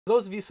For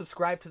those of you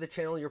subscribed to the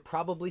channel, you're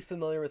probably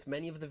familiar with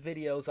many of the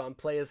videos on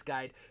Playas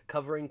Guide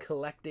covering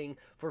collecting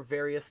for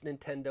various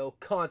Nintendo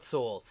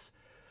consoles.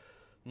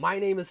 My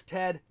name is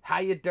Ted, how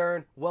you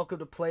dern? Welcome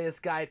to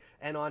Playas Guide,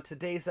 and on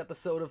today's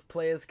episode of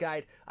Playas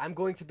Guide, I'm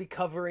going to be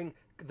covering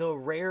the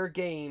rare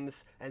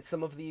games and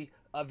some of the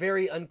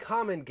very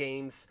uncommon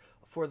games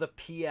for the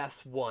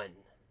PS1.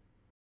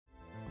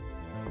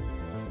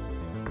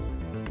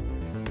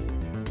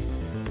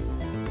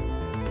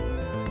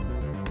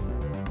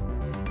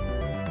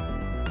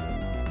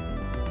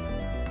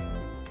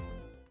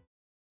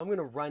 I'm going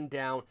to run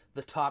down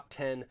the top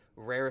 10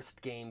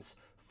 rarest games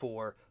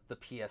for the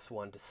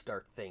PS1 to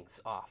start things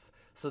off.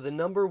 So the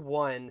number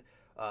one,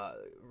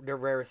 the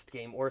rarest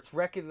game, or it's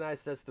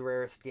recognized as the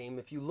rarest game.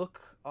 If you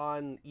look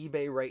on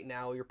eBay right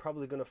now, you're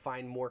probably going to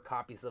find more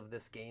copies of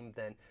this game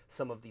than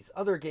some of these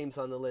other games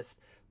on the list,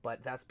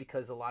 but that's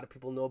because a lot of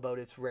people know about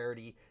its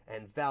rarity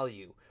and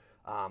value.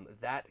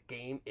 That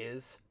game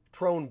is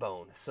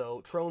Trombone.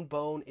 So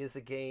Trombone is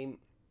a game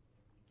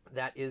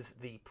that is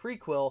the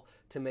prequel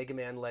to Mega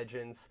Man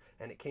Legends,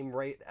 and it came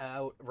right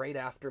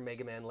after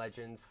Mega Man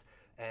Legends,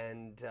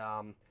 and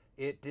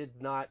it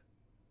did not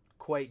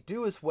quite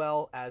do as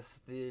well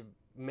as the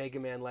Mega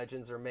Man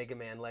Legends or Mega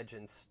Man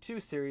Legends 2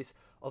 series,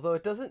 although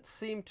it doesn't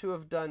seem to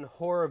have done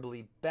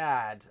horribly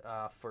bad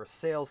for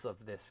sales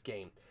of this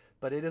game.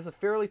 But it is a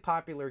fairly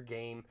popular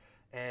game,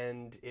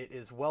 and it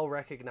is well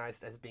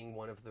recognized as being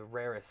one of the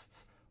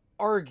rarest,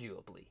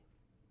 arguably.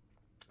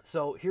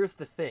 So here's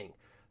the thing.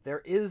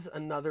 There is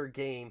another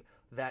game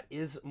that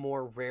is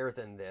more rare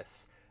than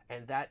this,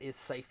 and that is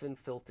Siphon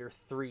Filter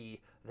 3,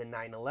 the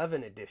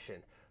 911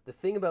 edition. The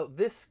thing about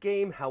this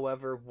game,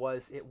 however,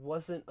 was it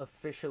wasn't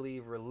officially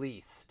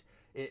released.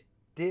 It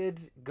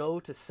did go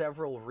to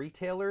several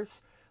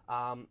retailers,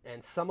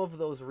 and some of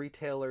those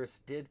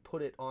retailers did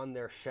put it on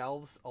their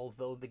shelves,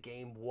 although the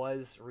game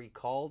was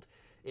recalled.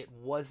 It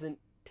wasn't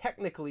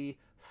technically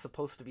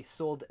supposed to be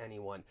sold to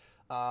anyone.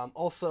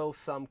 Also,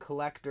 some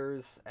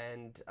collectors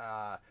and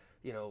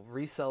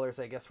resellers,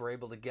 I guess, were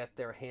able to get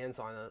their hands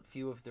on a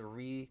few of the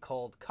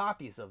recalled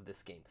copies of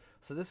this game.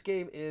 So this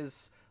game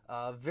is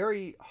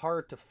very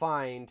hard to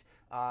find.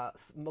 A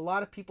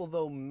lot of people,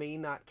 though, may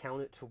not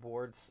count it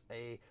towards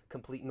a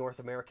complete North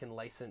American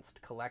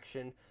licensed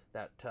collection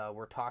that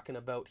we're talking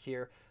about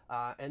here.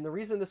 And the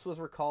reason this was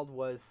recalled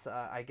was,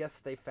 I guess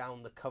they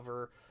found the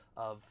cover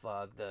of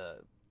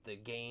the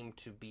game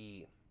to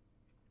be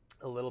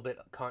a little bit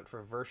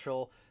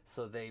controversial,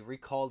 so they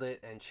recalled it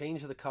and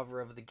changed the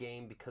cover of the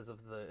game because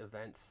of the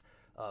events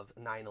of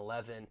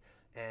 9/11,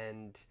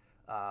 and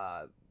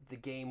the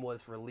game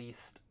was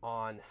released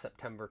on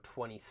September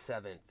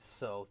 27th,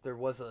 so there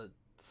was a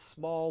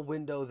small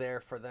window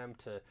there for them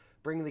to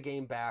bring the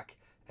game back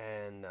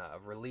and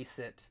release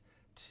it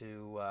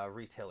to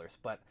retailers.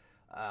 But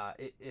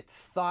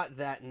it's thought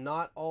that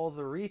not all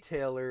the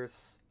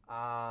retailers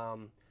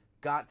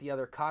got the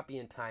other copy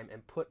in time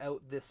and put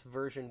out this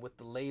version with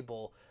the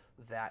label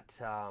that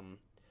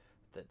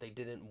that they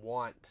didn't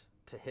want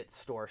to hit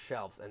store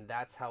shelves, and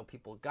that's how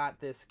people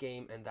got this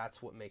game, and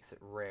that's what makes it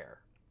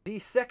rare. The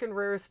second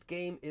rarest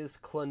game is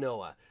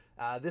Klonoa.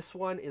 This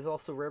one is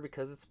also rare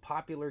because it's a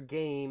popular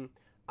game,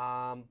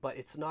 but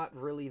it's not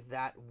really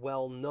that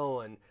well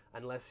known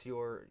unless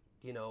you're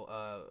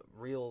a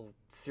real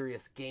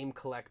serious game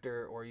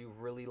collector or you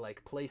really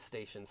like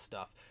PlayStation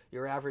stuff.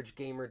 Your average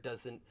gamer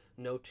doesn't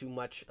know too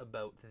much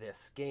about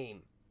this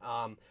game.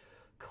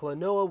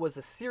 Klonoa was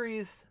a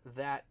series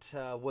that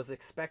was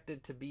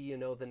expected to be,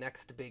 the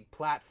next big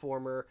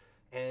platformer,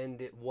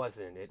 and it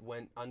wasn't. It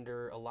went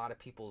under a lot of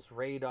people's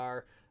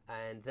radar,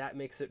 and that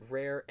makes it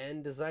rare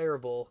and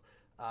desirable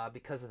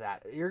because of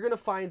that. You're going to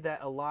find that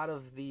a lot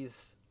of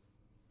these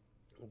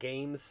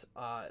games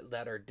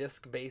that are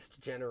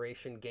disc-based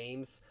generation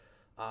games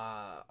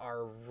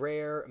are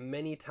rare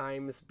many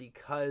times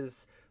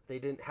because they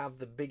didn't have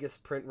the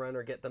biggest print run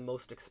or get the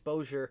most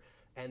exposure,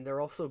 and they're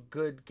also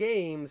good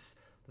games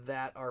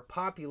that are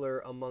popular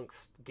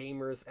amongst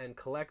gamers and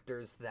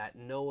collectors that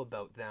know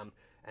about them,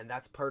 and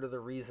that's part of the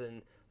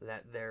reason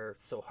that they're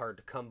so hard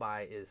to come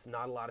by, is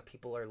not a lot of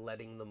people are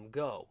letting them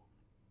go.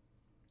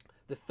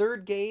 The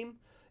third game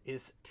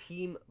is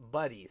Team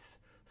Buddies.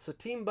 So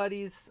Team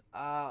Buddies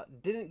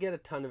didn't get a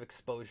ton of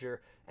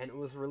exposure, and it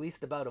was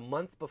released about a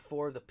month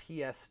before the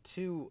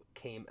PS2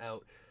 came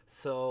out.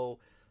 So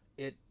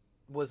it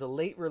was a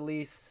late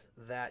release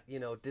that,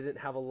 didn't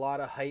have a lot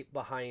of hype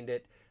behind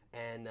it,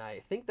 and I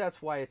think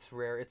that's why it's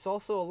rare. It's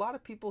also, a lot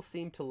of people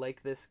seem to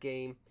like this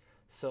game,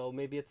 so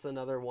maybe it's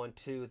another one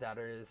too that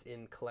is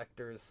in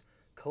collectors'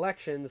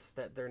 collections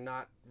that they're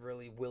not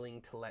really willing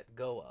to let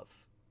go of.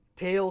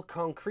 Tail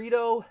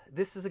Concreto.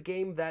 This is a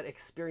game that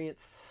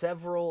experienced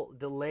several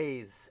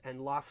delays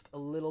and lost a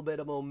little bit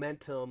of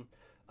momentum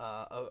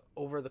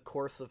over the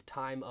course of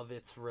time of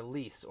its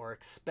release, or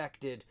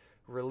expected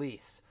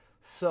release.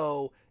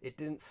 So it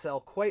didn't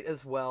sell quite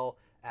as well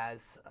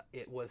as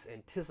it was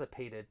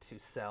anticipated to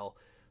sell.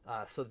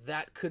 So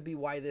that could be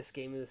why this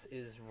game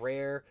is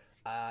rare.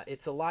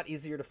 It's a lot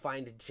easier to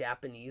find a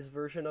Japanese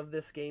version of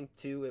this game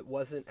too. It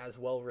wasn't as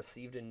well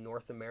received in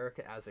North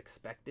America as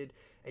expected,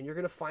 and you're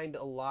going to find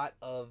a lot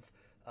of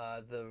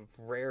the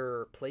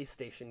rarer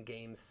PlayStation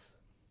games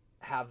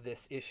have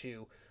this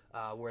issue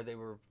where they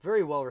were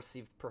very well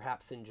received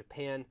perhaps in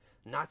Japan,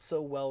 not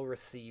so well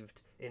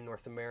received in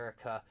North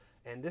America.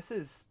 And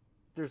there's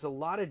a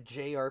lot of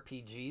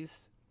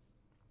JRPGs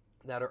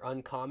that are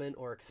uncommon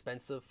or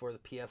expensive for the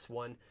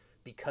PS1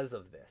 because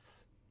of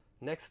this.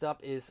 Next up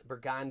is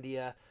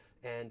Burgundia,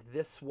 and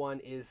this one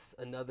is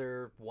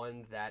another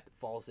one that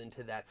falls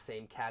into that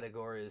same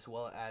category, as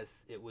well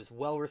as it was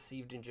well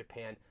received in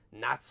Japan,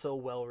 not so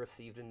well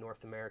received in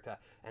North America,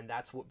 and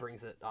that's what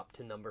brings it up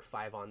to number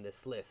 5 on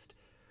this list.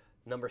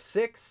 Number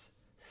 6,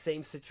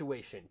 same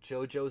situation,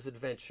 JoJo's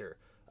Adventure.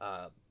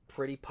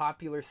 Pretty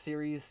popular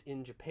series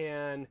in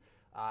Japan.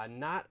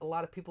 Not a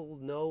lot of people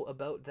know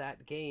about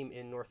that game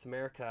in North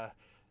America,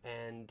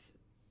 and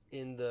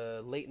in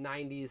the late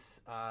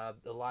 90s,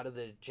 a lot of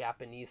the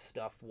Japanese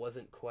stuff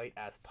wasn't quite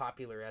as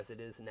popular as it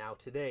is now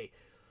today,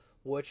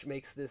 which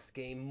makes this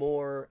game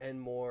more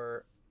and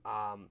more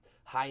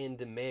high in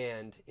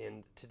demand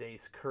in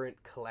today's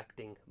current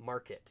collecting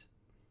market.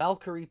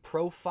 Valkyrie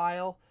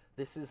Profile.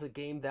 This is a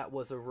game that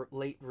was a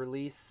late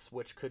release,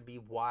 which could be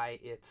why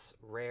it's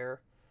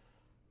rare.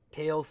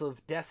 Tales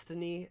of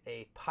Destiny,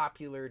 a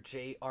popular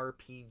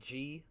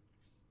JRPG.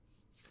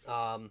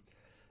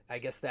 I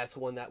guess that's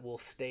one that will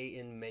stay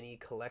in many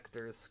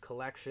collectors'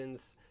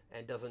 collections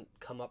and doesn't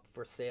come up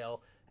for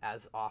sale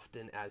as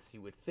often as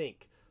you would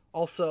think.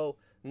 Also,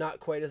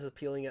 not quite as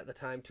appealing at the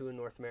time to a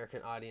North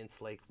American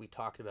audience like we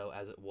talked about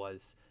as it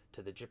was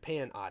to the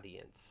Japan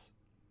audience.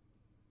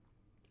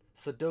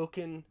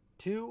 Sudoku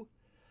 2,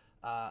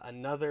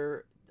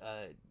 another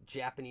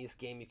Japanese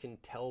game, you can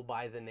tell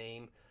by the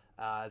name,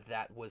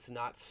 that was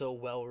not so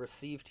well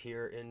received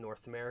here in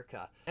North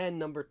America. And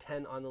number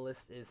 10 on the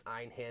list is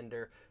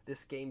Einhander.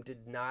 This game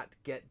did not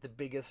get the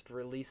biggest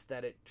release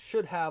that it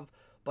should have,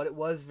 but it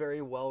was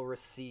very well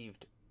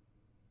received.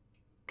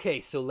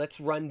 Okay, so let's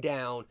run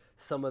down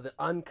some of the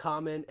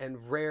uncommon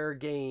and rare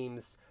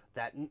games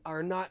that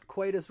are not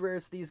quite as rare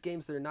as these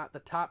games. They're not the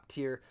top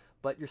tier,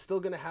 but you're still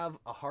going to have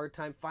a hard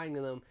time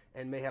finding them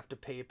and may have to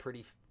pay a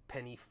pretty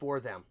penny for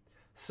them.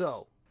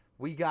 So,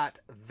 we got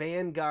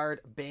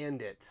Vanguard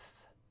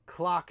Bandits,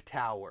 Clock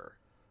Tower,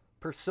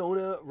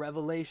 Persona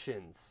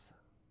Revelations,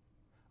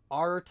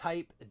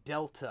 R-Type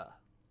Delta,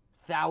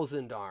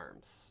 Thousand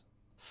Arms,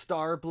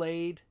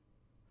 Starblade,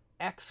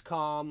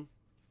 XCOM,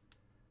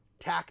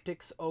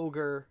 Tactics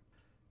Ogre,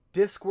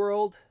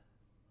 Discworld,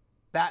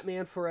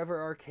 Batman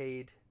Forever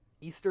Arcade,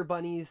 Easter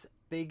Bunny's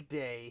Big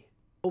Day,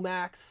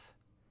 Omax,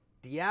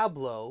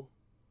 Diablo,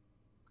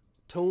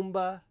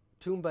 Tomba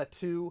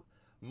 2,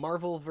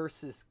 Marvel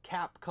vs.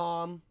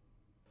 Capcom,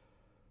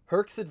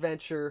 Herc's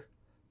Adventure,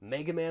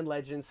 Mega Man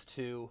Legends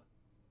 2,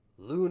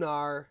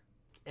 Lunar,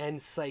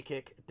 and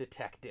Psychic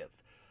Detective.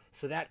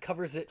 So that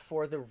covers it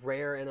for the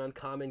rare and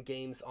uncommon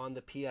games on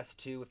the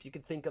PS2. If you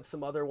can think of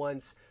some other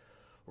ones,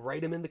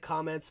 write them in the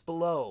comments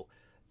below.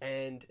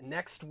 And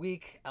next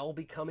week, I'll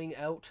be coming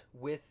out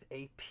with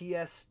a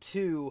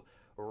PS2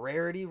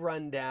 rarity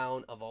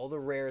rundown of all the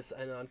rares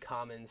and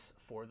uncommons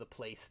for the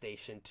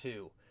PlayStation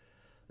 2.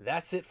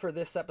 That's it for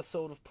this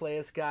episode of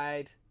Playas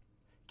Guide.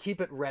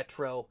 Keep it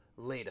retro.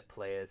 Later,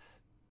 Playas.